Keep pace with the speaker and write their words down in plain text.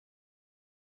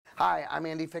Hi, I'm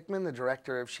Andy Fickman, the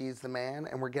director of She's the Man,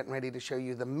 and we're getting ready to show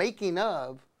you the making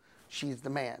of She's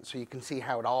the Man, so you can see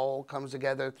how it all comes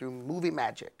together through movie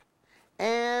magic.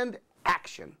 And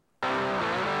action.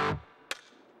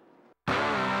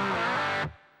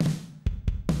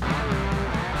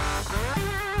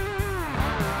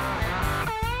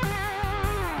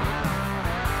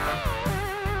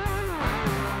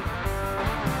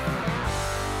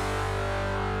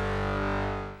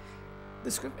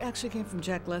 The script actually came from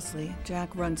Jack Leslie. Jack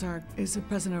is the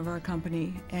president of our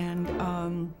company, and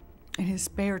in his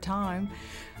spare time,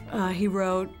 he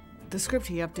wrote the script.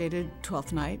 He updated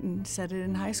 12th Night and set it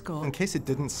in high school. In case it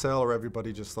didn't sell or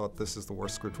everybody just thought this is the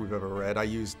worst script we've ever read, I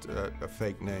used a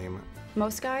fake name.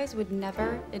 Most guys would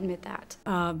never admit that.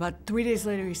 About 3 days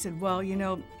later, he said, well, you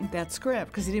know, that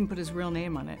script, because he didn't put his real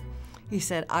name on it. He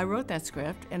said, I wrote that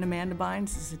script, and Amanda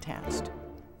Bynes is attached.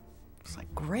 It's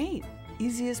like, great.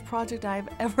 Easiest project I've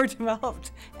ever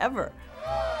developed, ever.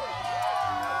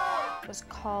 It was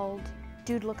called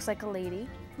Dude Looks Like a Lady.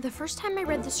 The first time I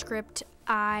read the script,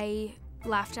 I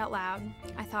laughed out loud.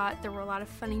 I thought there were a lot of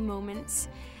funny moments,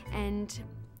 and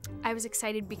I was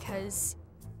excited because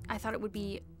I thought it would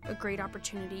be a great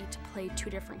opportunity to play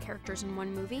two different characters in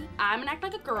one movie. I'm gonna act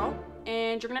like a girl,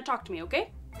 and you're gonna talk to me,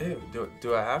 okay? Ew,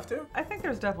 do I have to? I think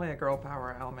there's definitely a girl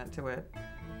power element to it.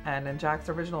 And in Jack's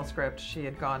original script, she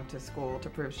had gone to school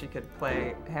to prove she could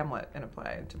play Hamlet in a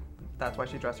play. That's why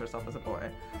she dressed herself as a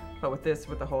boy. But with this,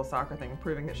 with the whole soccer thing,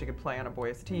 proving that she could play on a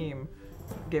boys' team,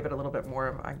 gave it a little bit more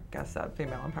of, I guess, that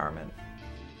female empowerment.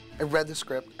 I read the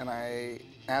script and I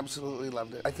absolutely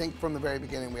loved it. I think from the very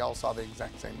beginning, we all saw the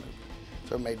exact same movie.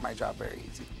 So it made my job very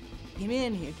easy. He came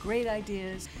in, he had great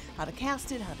ideas, how to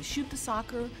cast it, how to shoot the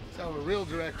soccer. That's how a real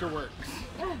director works.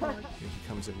 He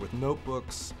comes in with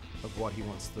notebooks of what he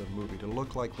wants the movie to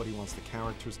look like, what he wants the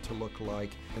characters to look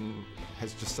like, and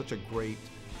has just such a great,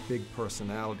 big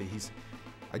personality.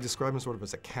 I describe him sort of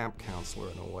as a camp counselor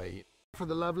in a way. For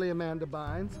the lovely Amanda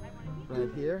Bynes, right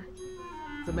here.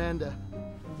 It's Amanda.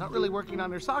 Not really working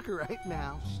on her soccer right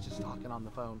now. She's just talking on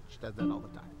the phone. She does that all the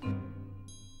time.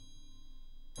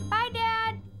 Bye,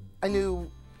 Dad! I knew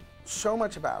so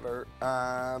much about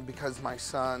her because my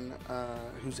son,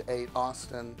 who's 8,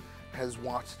 Austin, has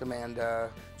watched Amanda.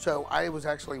 So I was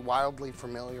actually wildly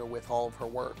familiar with all of her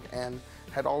work and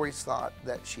had always thought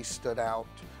that she stood out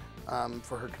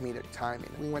for her comedic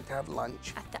timing. We went to have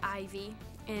lunch at the Ivy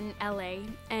in LA,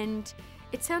 and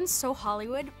it sounds so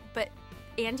Hollywood, but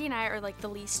Andy and I are like the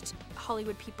least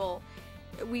Hollywood people.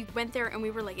 We went there and we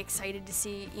were like excited to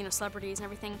see, you know, celebrities and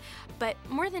everything, but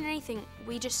more than anything,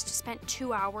 we just spent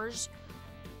 2 hours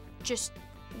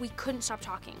we couldn't stop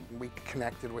talking. We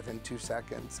connected within 2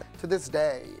 seconds. To this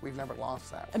day, we've never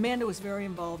lost that. Amanda was very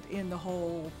involved in the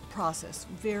whole process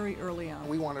very early on.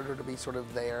 We wanted her to be sort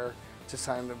of there to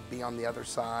kind of be on the other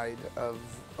side of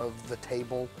the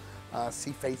table,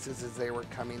 see faces as they were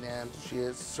coming in. She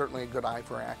is certainly a good eye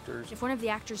for actors. If one of the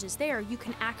actors is there, you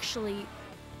can actually,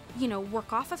 you know,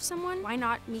 work off of someone. Why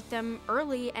not meet them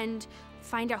early and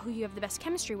find out who you have the best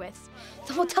chemistry with?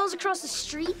 The hotel's across the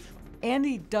street.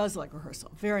 Andy does like rehearsal,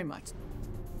 very much.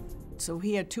 So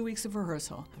he had 2 weeks of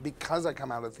rehearsal. Because I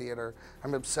come out of theater,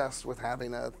 I'm obsessed with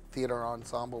having a theater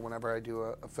ensemble whenever I do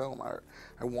a film.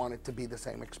 I want it to be the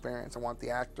same experience. I want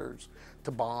the actors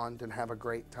to bond and have a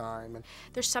great time. And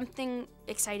there's something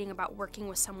exciting about working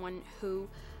with someone who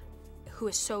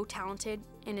is so talented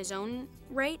in his own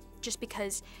right, just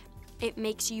because it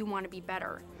makes you want to be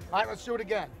better. All right, let's do it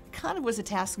again. Kind of was a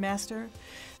taskmaster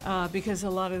because a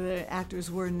lot of the actors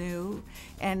were new,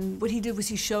 and what he did was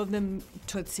he showed them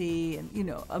Tootsie and, you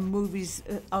know, movies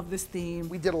of this theme.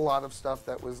 We did a lot of stuff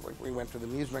that was like, we went to the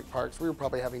amusement parks. We were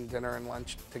probably having dinner and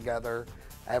lunch together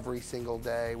every single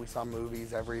day. We saw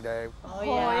movies every day. Oh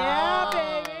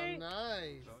yeah, baby!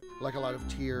 Nice. Like a lot of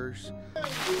tears.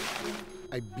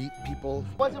 I beat people.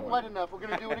 Wasn't wet enough. We're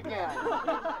gonna do it again.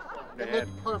 It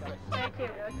looked perfect. Thank you.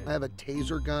 I have a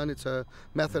taser gun. It's a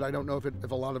method. I don't know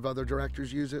if a lot of other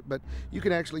directors use it, but you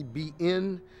can actually be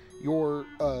in your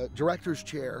director's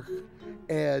chair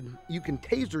and you can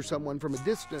taser someone from a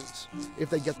distance if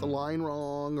they get the line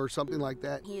wrong or something like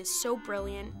that. He is so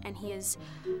brilliant, and he's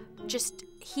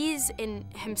in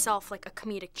himself like a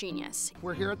comedic genius.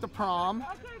 We're here at the prom.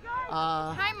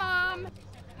 Hi, Mom.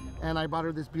 And I bought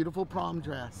her this beautiful prom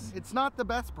dress. It's not the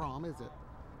best prom, is it?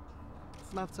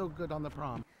 It's not so good on the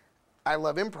prom. I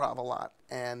love improv a lot,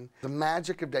 and the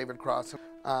magic of David Cross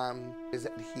is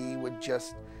that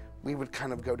we would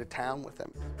kind of go to town with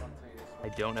him. I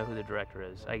don't know who the director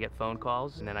is. I get phone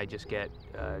calls, and then I just get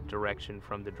direction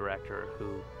from the director,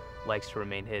 who likes to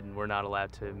remain hidden. We're not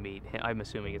allowed to meet him. I'm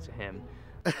assuming it's a him.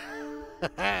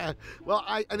 Well,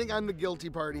 I think I'm the guilty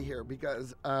party here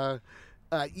because,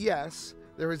 yes,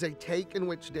 there is a take in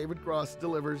which David Cross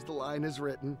delivers the line as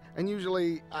written, and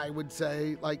usually I would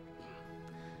say, like,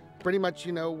 pretty much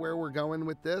you know where we're going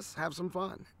with this, have some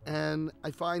fun. And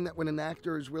I find that when an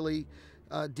actor is really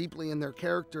deeply in their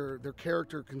character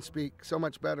can speak so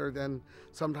much better than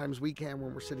sometimes we can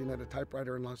when we're sitting at a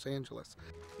typewriter in Los Angeles.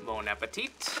 Bon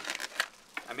appetit.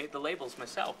 I made the labels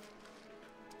myself.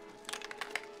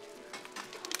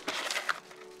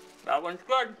 That one's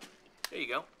good. There you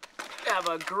go. Have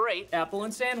a great apple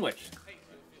and sandwich.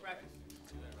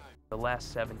 The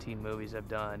last 17 movies I've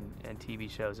done and TV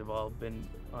shows have all been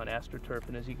on AstroTurf,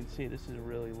 and as you can see, this is a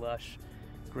really lush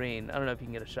green. I don't know if you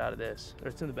can get a shot of this, or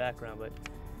it's in the background, but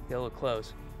get a little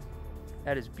close.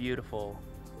 That is beautiful,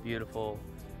 beautiful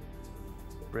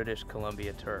British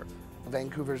Columbia turf.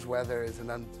 Vancouver's weather is an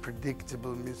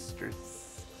unpredictable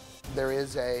mistress. There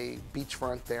is a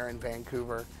beachfront there in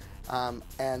Vancouver,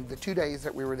 and the 2 days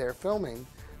that we were there filming,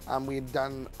 we had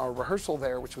done a rehearsal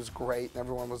there, which was great, and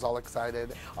everyone was all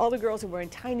excited. All the girls are wearing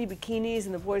tiny bikinis,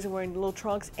 and the boys are wearing little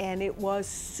trunks, and it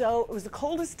was the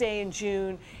coldest day in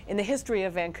June in the history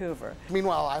of Vancouver.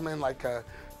 Meanwhile, I'm in like a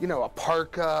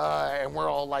parka, and we're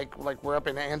all like we're up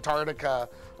in Antarctica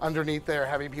underneath there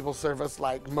having people serve us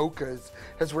like mochas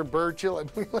as we're bird chilling.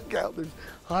 We look out, there's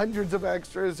hundreds of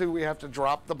extras who we have to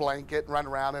drop the blanket and run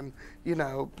around and,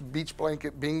 beach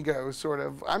blanket bingo sort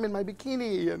of. I'm in my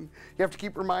bikini, and you have to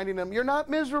keep reminding them, you're not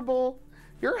miserable,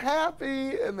 you're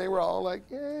happy. And they were all like,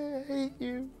 yeah, I hate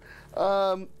you.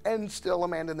 And still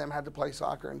Amanda and them had to play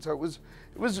soccer. And so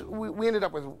we ended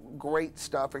up with great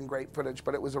stuff and great footage,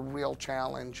 but it was a real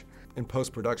challenge. In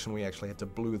post-production, we actually had to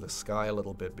blue the sky a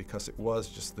little bit because it was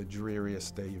just the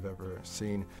dreariest day you've ever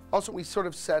seen. Also, we sort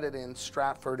of set it in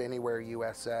Stratford, Anywhere,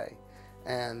 USA.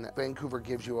 And Vancouver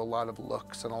gives you a lot of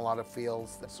looks and a lot of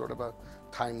feels. That's sort of a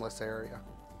timeless area.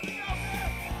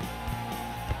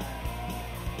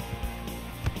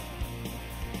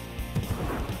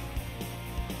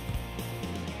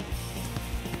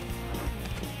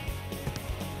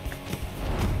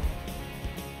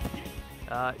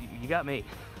 You got me.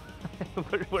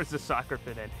 Where's the soccer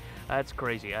fit in? That's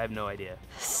crazy. I have no idea.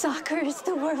 Soccer is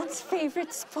the world's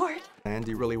favorite sport.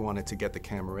 Andy really wanted to get the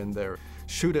camera in there,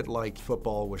 shoot it like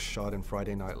football was shot in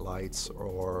Friday Night Lights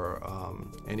or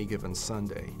Any Given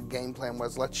Sunday. The game plan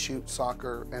was, let's shoot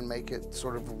soccer and make it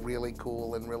sort of really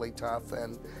cool and really tough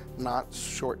and not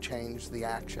shortchange the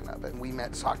action of it. We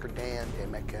met Soccer Dan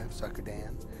Metcalf, Soccer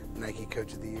Dan, Nike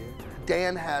Coach of the Year.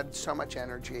 Dan had so much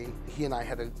energy. He and I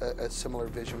had a similar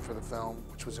vision for the film,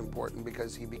 which was important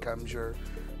because he becomes your,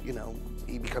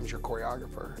 he becomes your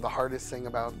choreographer. The hardest thing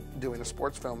about doing a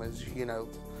sports film is,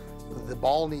 the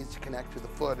ball needs to connect to the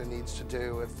foot. It needs to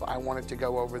do, if I want it to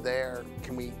go over there,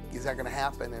 is that gonna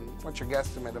happen? And what's your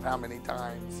guesstimate of how many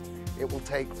times it will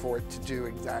take for it to do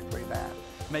exactly that?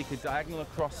 Make a diagonal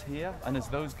across here, and as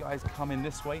those guys come in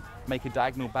this way, make a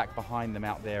diagonal back behind them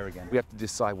out there again. We have to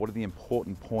decide what are the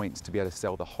important points to be able to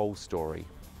sell the whole story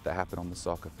that happened on the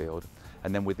soccer field.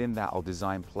 And then within that, I'll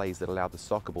design plays that allow the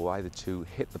soccer ball either to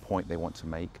hit the point they want to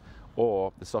make,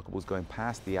 or the soccer ball's going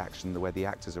past the action where the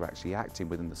actors are actually acting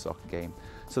within the soccer game,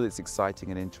 so that it's exciting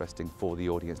and interesting for the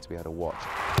audience to be able to watch.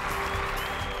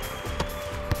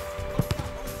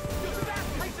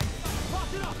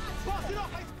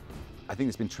 I think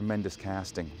there's been tremendous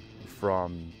casting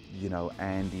from,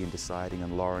 Andy in deciding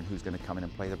and Lauren who's going to come in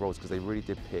and play the roles, because they really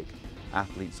did pick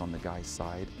athletes on the guy's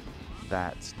side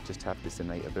that just have this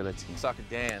innate ability. Soccer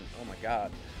Dan, oh my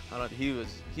God.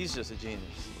 He's just a genius,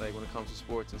 like when it comes to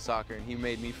sports and soccer, and he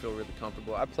made me feel really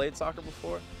comfortable. I played soccer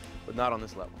before, but not on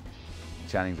this level.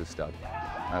 Channing's a stud.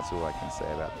 That's all I can say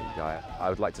about the guy. I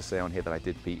would like to say on here that I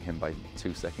did beat him by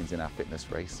 2 seconds in our fitness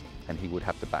race, and he would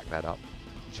have to back that up.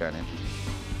 Channing.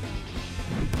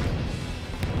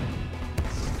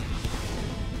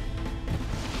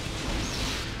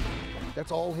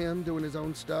 That's all him doing his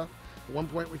own stuff. At one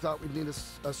point we thought we'd need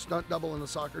a stunt double and a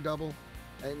soccer double.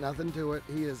 Ain't nothing to it.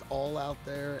 He is all out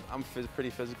there. I'm pretty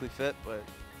physically fit, but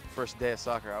first day of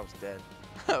soccer I was dead.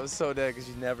 I was so dead because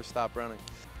you never stop running.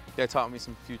 They taught me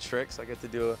some few tricks. I get to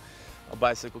do a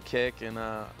bicycle kick and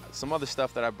some other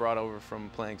stuff that I brought over from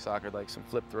playing soccer, like some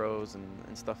flip throws and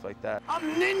stuff like that.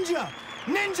 I'm ninja!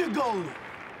 Ninja goalie!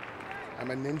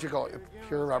 I'm a ninja goalie,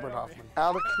 pure Robert Hoffman.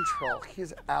 Out of control.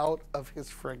 He's out of his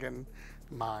friggin'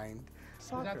 mind.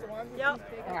 Soccer. Is that the one?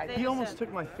 Yep. All right. He almost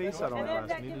took my face out on that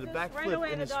last one. He did a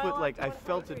backflip, and his foot, I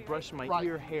felt it brush my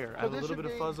ear hair. I have a little bit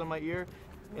of fuzz on my ear,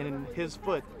 and his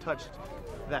foot touched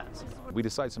that. We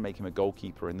decided to make him a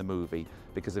goalkeeper in the movie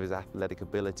because of his athletic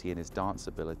ability and his dance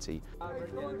ability.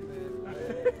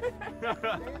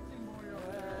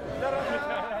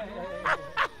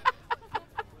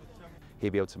 He'd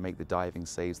be able to make the diving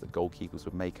saves that goalkeepers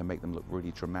would make and make them look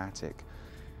really dramatic.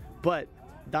 But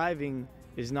diving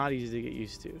is not easy to get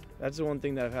used to. That's the one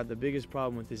thing that I've had the biggest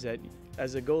problem with, is that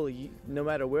as a goalie, no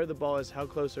matter where the ball is, how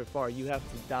close or far, you have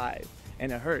to dive,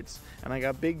 and it hurts. And I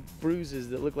got big bruises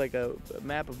that look like a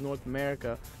map of North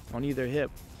America on either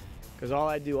hip, because all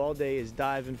I do all day is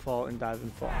dive and fall and dive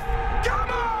and fall. Come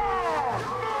on!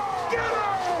 Get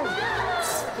on!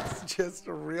 It's just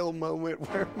a real moment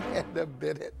where Amanda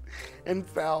bit it and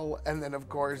fell, and then of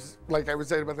course, like I was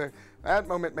saying about that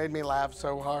moment made me laugh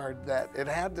so hard that it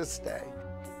had to stay.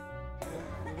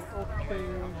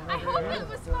 I hope it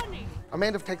was funny.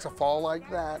 Amanda takes a fall like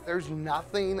that, there's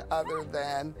nothing other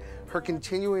than her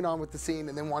continuing on with the scene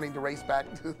and then wanting to race back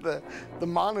to the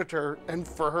monitor and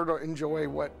for her to enjoy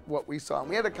what we saw. And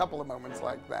we had a couple of moments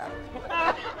like that.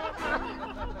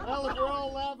 Well, if we're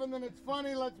all laughing, then it's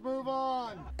funny. Let's move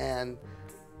on. And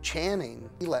Channing,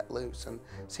 he let loose, and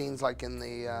scenes like in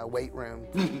the weight room.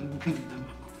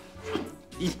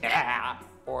 Yeah.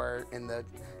 Or in the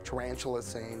tarantula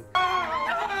scene. I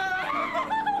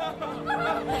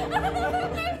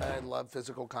love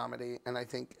physical comedy, and I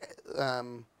think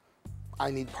I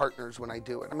need partners when I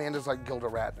do it. Amanda's like Gilda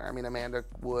Radner. I mean, Amanda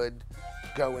would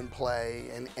go and play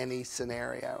in any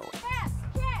scenario.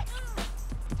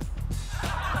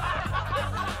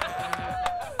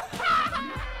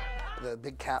 The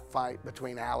big cat fight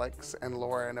between Alex and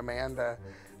Laura and Amanda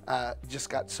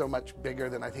just got so much bigger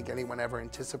than I think anyone ever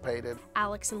anticipated.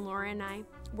 Alex and Laura and I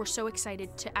were so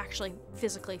excited to actually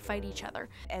physically fight each other.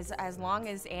 As long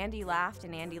as Andy laughed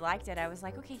and Andy liked it, I was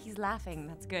like, okay, he's laughing,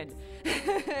 that's good.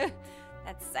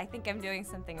 I think I'm doing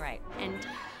something right. And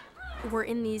we're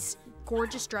in these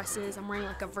gorgeous dresses. I'm wearing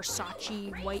like a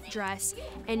Versace white dress,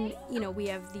 and you know, we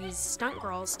have these stunt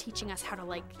girls teaching us how to,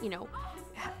 like, you know,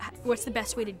 what's the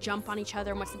best way to jump on each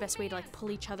other and what's the best way to like pull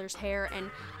each other's hair,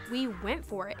 and we went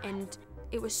for it, and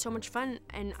it was so much fun,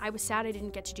 and I was sad I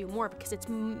didn't get to do more because it's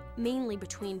mainly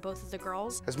between both of the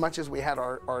girls. As much as we had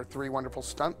our three wonderful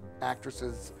stunt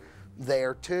actresses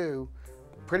there too,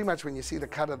 pretty much when you see the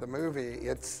cut of the movie,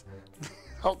 it's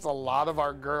a lot of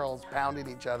our girls pounding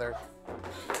each other.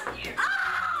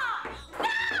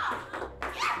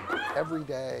 Every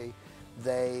day,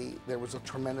 there was a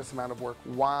tremendous amount of work,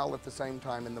 while at the same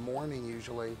time in the morning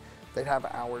usually, they'd have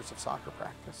hours of soccer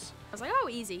practice. I was like, oh,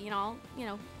 easy, you know,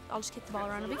 I'll just kick the ball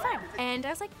around, it'll be fine. And I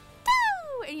was like,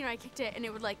 no! And you know, I kicked it and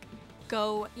it would like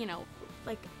go, you know,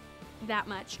 like that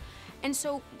much. And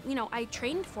so, you know, I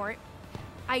trained for it.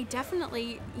 I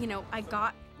definitely, you know, I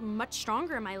got much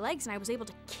stronger in my legs and I was able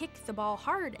to kick the ball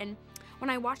hard. And when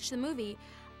I watched the movie,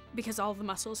 because all of the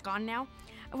muscle is gone now,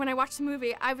 when I watched the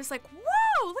movie, I was like,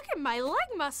 whoa, look at my leg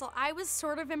muscle. I was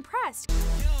sort of impressed.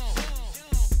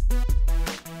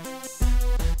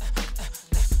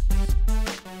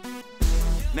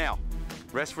 Now,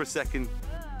 rest for a second.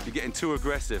 You're getting too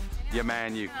aggressive. Yeah,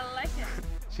 man, you. I like it.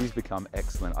 She's become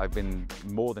excellent. I've been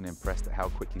more than impressed at how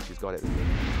quickly she's got it.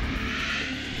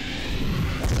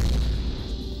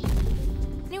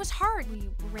 And it was hard. We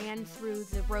ran through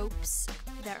the ropes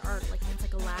that are like, it's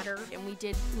like a ladder, and we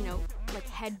did, you know, like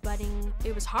headbutting.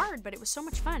 It was hard, but it was so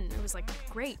much fun. It was like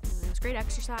great. It was great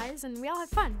exercise, and we all had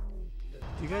fun.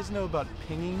 Do you guys know about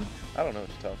pinging? I don't know what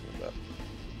you're talking about.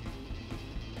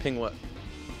 Ping what?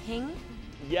 Ping?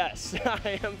 Yes,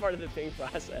 I am part of the ping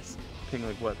process. Ping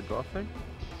like what, the golf thing?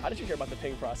 How did you hear about the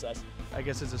ping process? I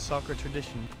guess it's a soccer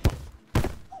tradition.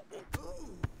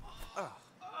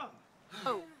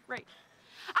 Oh, right.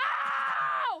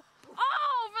 Ow!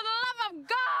 Oh, for the love of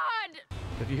God!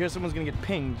 If you hear someone's gonna get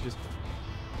pinged, just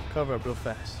cover up real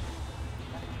fast.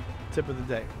 Tip of the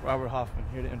day, Robert Hoffman,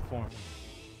 here to inform.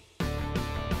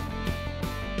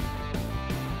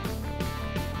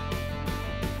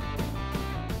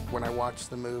 When I watch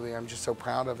the movie, I'm just so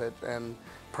proud of it and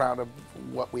proud of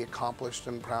what we accomplished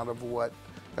and proud of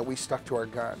that we stuck to our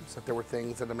guns, that there were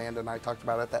things that Amanda and I talked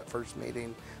about at that first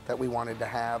meeting that we wanted to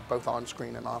have, both on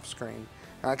screen and off screen.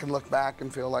 And I can look back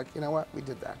and feel like, you know what, we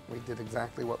did that. We did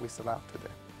exactly what we set out to do.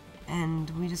 And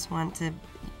we just want to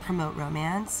promote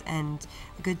romance and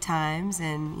good times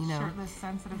and, you know. Shirtless,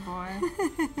 sensitive boy.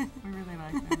 We really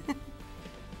like that.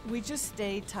 We just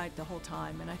stayed tight the whole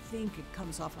time, and I think it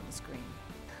comes off on the screen.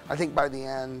 I think by the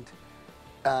end,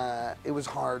 it was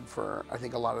hard for, I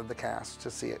think, a lot of the cast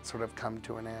to see it sort of come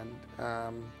to an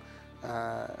end,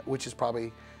 which is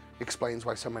probably explains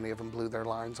why so many of them blew their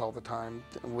lines all the time,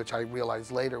 which I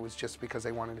realized later was just because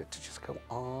they wanted it to just go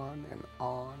on and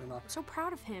on and on. I'm so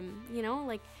proud of him, you know,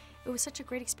 like, it was such a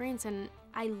great experience, and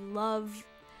I love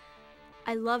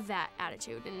that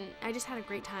attitude, and I just had a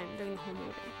great time during the whole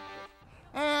movie.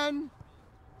 And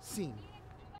scene.